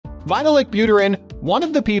Vitalik Buterin, one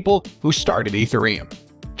of the people who started Ethereum,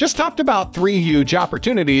 just talked about 3 huge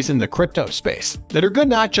opportunities in the crypto space that are good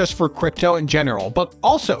not just for crypto in general, but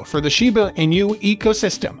also for the Shiba Inu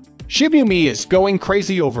ecosystem. Shiba Inu is going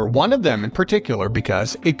crazy over one of them in particular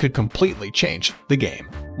because it could completely change the game.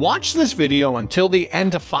 Watch this video until the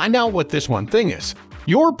end to find out what this one thing is.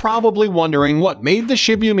 You're probably wondering what made the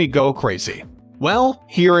Shiba Inu go crazy. Well,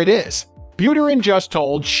 here it is. Buterin just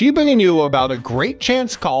told Shiba Inu about a great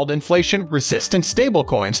chance called inflation-resistant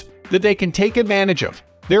stablecoins that they can take advantage of.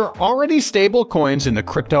 There are already stable coins in the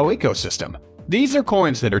crypto ecosystem. These are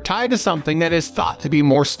coins that are tied to something that is thought to be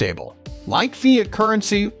more stable, like fiat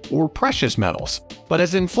currency or precious metals. But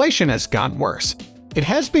as inflation has gotten worse, it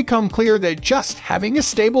has become clear that just having a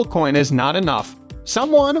stable coin is not enough.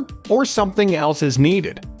 Someone or something else is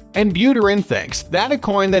needed. And Buterin thinks that a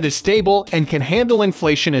coin that is stable and can handle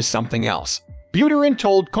inflation is something else. Buterin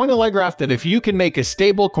told Cointelegraph that if you can make a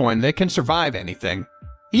stable coin that can survive anything,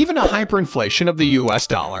 even a hyperinflation of the US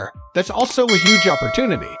dollar, that's also a huge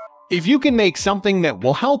opportunity. If you can make something that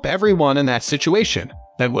will help everyone in that situation,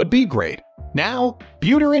 that would be great. Now,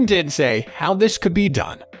 Buterin did say how this could be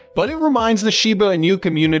done, but it reminds the Shiba Inu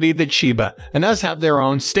community that Shiba Inus have their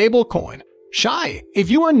own stable coin. If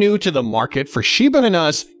you are new to the market for Shiba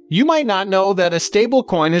Inus, you might not know that a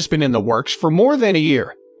stablecoin has been in the works for more than a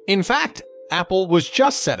year. In fact, Apple was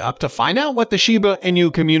just set up to find out what the Shiba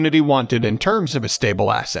Inu community wanted in terms of a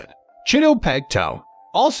stable asset. Chido Pegto.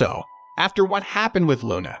 Also, after what happened with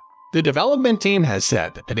Luna, the development team has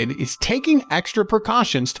said that it is taking extra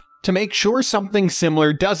precautions to make sure something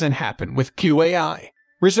similar doesn't happen with QAI.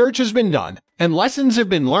 Research has been done, and lessons have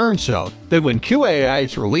been learned so that when QAI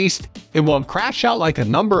is released, it won't crash out like a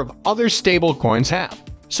number of other stablecoins have.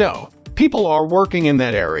 So, people are working in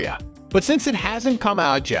that area. But since it hasn't come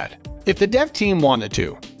out yet, if the dev team wanted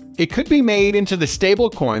to, it could be made into the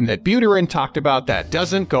stablecoin that Buterin talked about that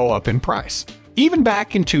doesn't go up in price. Even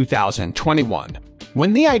back in 2021,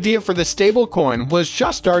 when the idea for the stablecoin was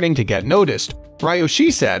just starting to get noticed,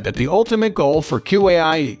 Ryoshi said that the ultimate goal for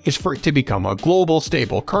QAI is for it to become a global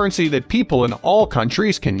stable currency that people in all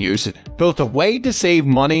countries can use it, both a way to save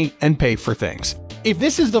money and pay for things. If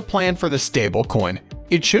this is the plan for the stablecoin,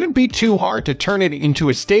 it shouldn't be too hard to turn it into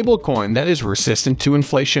a stablecoin that is resistant to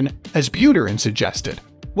inflation, as Buterin suggested.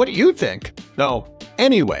 What do you think, though?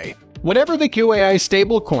 Anyway, whatever the QAI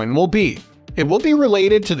stablecoin will be, it will be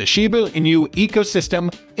related to the Shiba Inu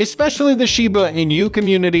ecosystem, especially the Shiba Inu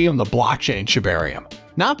community on the blockchain Shibarium.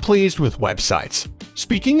 Not pleased with websites.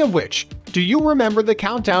 Speaking of which, do you remember the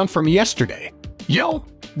countdown from yesterday?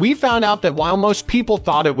 We found out that while most people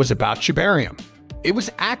thought it was about Shibarium, it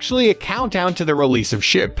was actually a countdown to the release of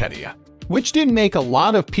Shibpedia, which didn't make a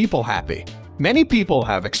lot of people happy. Many people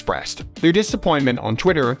have expressed their disappointment on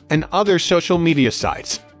Twitter and other social media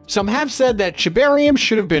sites. Some have said that Shibarium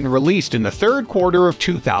should have been released in the 3rd quarter of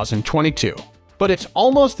 2022, but it's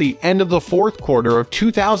almost the end of the 4th quarter of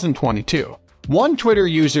 2022. One Twitter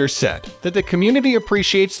user said that the community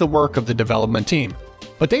appreciates the work of the development team,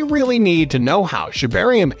 but they really need to know how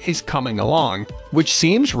Shibarium is coming along, which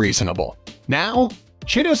seems reasonable. Now,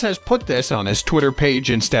 Chidos has put this on his Twitter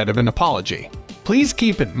page instead of an apology. Please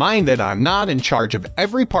keep in mind that I'm not in charge of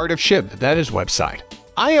every part of Shib that is website.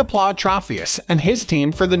 I applaud Trophius and his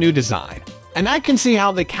team for the new design, and I can see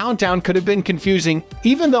how the countdown could have been confusing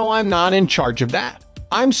even though I'm not in charge of that.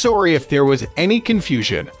 I'm sorry if there was any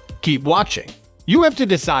confusion. Keep watching. You have to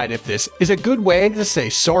decide if this is a good way to say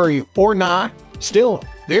sorry or not. Still,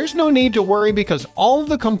 there's no need to worry because all of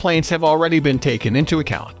the complaints have already been taken into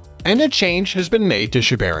account, and a change has been made to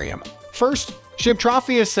Shibarium. First,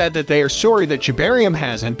 Trophius said that they are sorry that Shibarium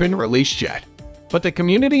hasn't been released yet. But the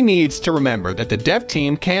community needs to remember that the dev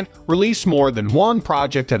team can't release more than one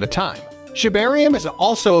project at a time. Shibarium is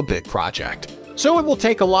also a big project, so it will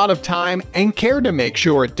take a lot of time and care to make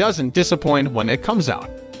sure it doesn't disappoint when it comes out.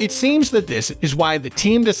 It seems that this is why the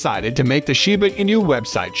team decided to make the Shiba Inu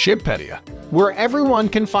website Shibpedia, where everyone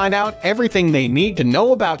can find out everything they need to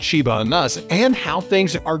know about Shiba Inus and how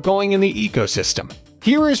things are going in the ecosystem.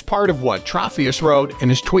 Here is part of what Trophius wrote in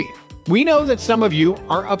his tweet. We know that some of you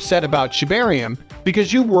are upset about Shibarium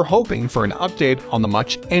because you were hoping for an update on the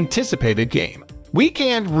much-anticipated game. We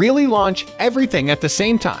can't really launch everything at the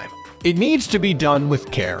same time. It needs to be done with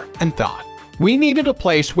care and thought. We needed a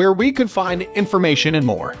place where we could find information and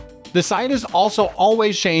more. The site is also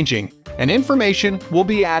always changing, and information will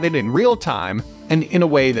be added in real time and in a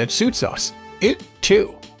way that suits us. It,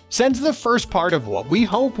 too, sends the first part of what we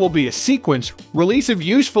hope will be a sequence release of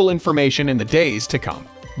useful information in the days to come.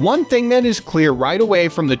 One thing that is clear right away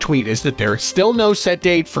from the tweet is that there is still no set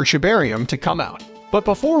date for Shibarium to come out. But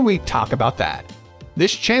before we talk about that,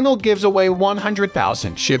 This channel gives away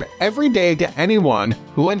 100,000 Shib every day to anyone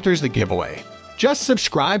who enters the giveaway. Just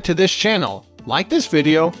subscribe to this channel, like this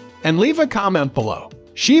video, and leave a comment below.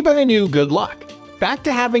 Shiba Inu, good luck. Back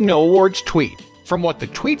to having no awards tweet. From what the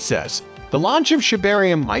tweet says, the launch of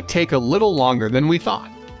Shibarium might take a little longer than we thought.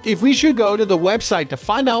 If we should go to the website to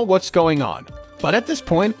find out what's going on. But at this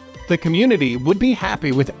point, the community would be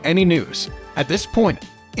happy with any news. At this point,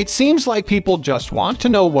 it seems like people just want to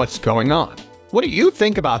know what's going on. What do you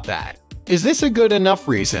think about that? Is this a good enough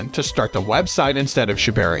reason to start the website instead of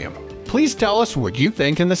Shibarium? Please tell us what you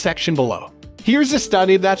think in the section below. Here's a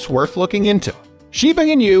study that's worth looking into. Shiba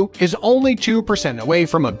Inu is only 2% away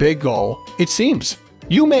from a big goal, it seems.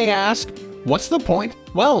 You may ask, what's the point?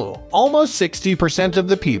 Well, almost 60% of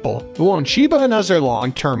the people who own Shiba Inus are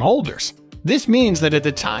long-term holders. This means that at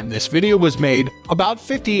the time this video was made, about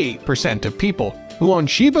 58% of people who own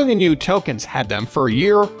Shiba Inu tokens had them for a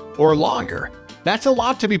year or longer. That's a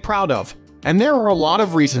lot to be proud of, and there are a lot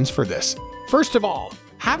of reasons for this. First of all,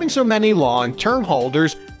 having so many long-term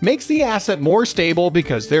holders makes the asset more stable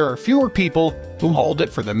because there are fewer people who hold it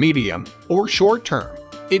for the medium or short term.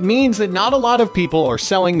 It means that not a lot of people are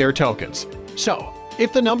selling their tokens. So,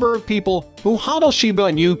 if the number of people who hodl Shiba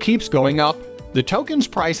Inu keeps going up, the token's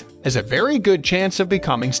price has a very good chance of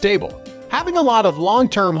becoming stable. Having a lot of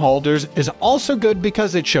long-term holders is also good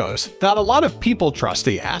because it shows that a lot of people trust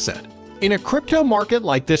the asset. In a crypto market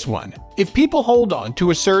like this one, if people hold on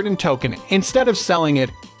to a certain token instead of selling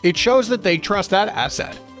it, it shows that they trust that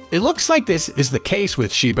asset. It looks like this is the case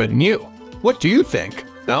with Shiba Inu. What do you think?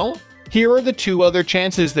 No? Here are the two other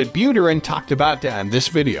chances that Buterin talked about to end this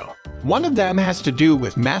video. One of them has to do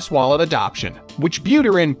with mass wallet adoption, which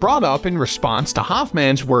Buterin brought up in response to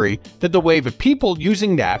Hoffman's worry that the wave of people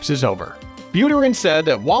using dApps is over. Buterin said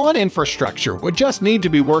that wallet infrastructure would just need to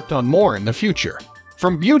be worked on more in the future.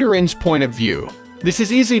 From Buterin's point of view, this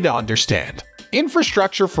is easy to understand.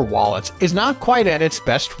 Infrastructure for wallets is not quite at its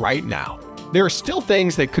best right now. There are still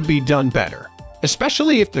things that could be done better,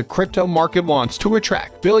 especially if the crypto market wants to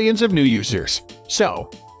attract billions of new users. So,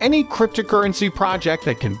 any cryptocurrency project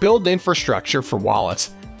that can build infrastructure for wallets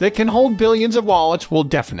that can hold billions of wallets will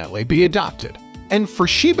definitely be adopted. And for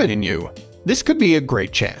Shiba Inu, this could be a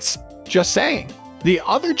great chance. Just saying. The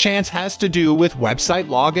other chance has to do with website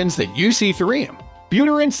logins that use Ethereum.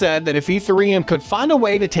 Buterin said that if Ethereum could find a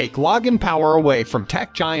way to take login power away from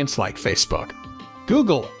tech giants like Facebook,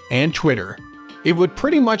 Google, and Twitter, it would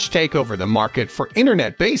pretty much take over the market for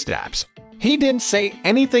internet-based apps. He didn't say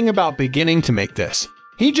anything about beginning to make this.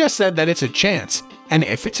 He just said that it's a chance, and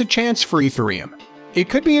if it's a chance for Ethereum, it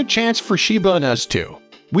could be a chance for Shiba Inus too.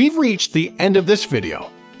 We've reached the end of this video.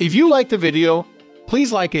 If you liked the video,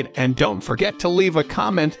 please like it and don't forget to leave a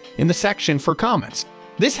comment in the section for comments.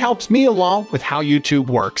 This helps me along with how YouTube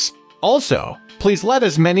works. Also, please let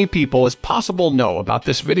as many people as possible know about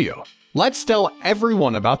this video. Let's tell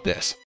everyone about this.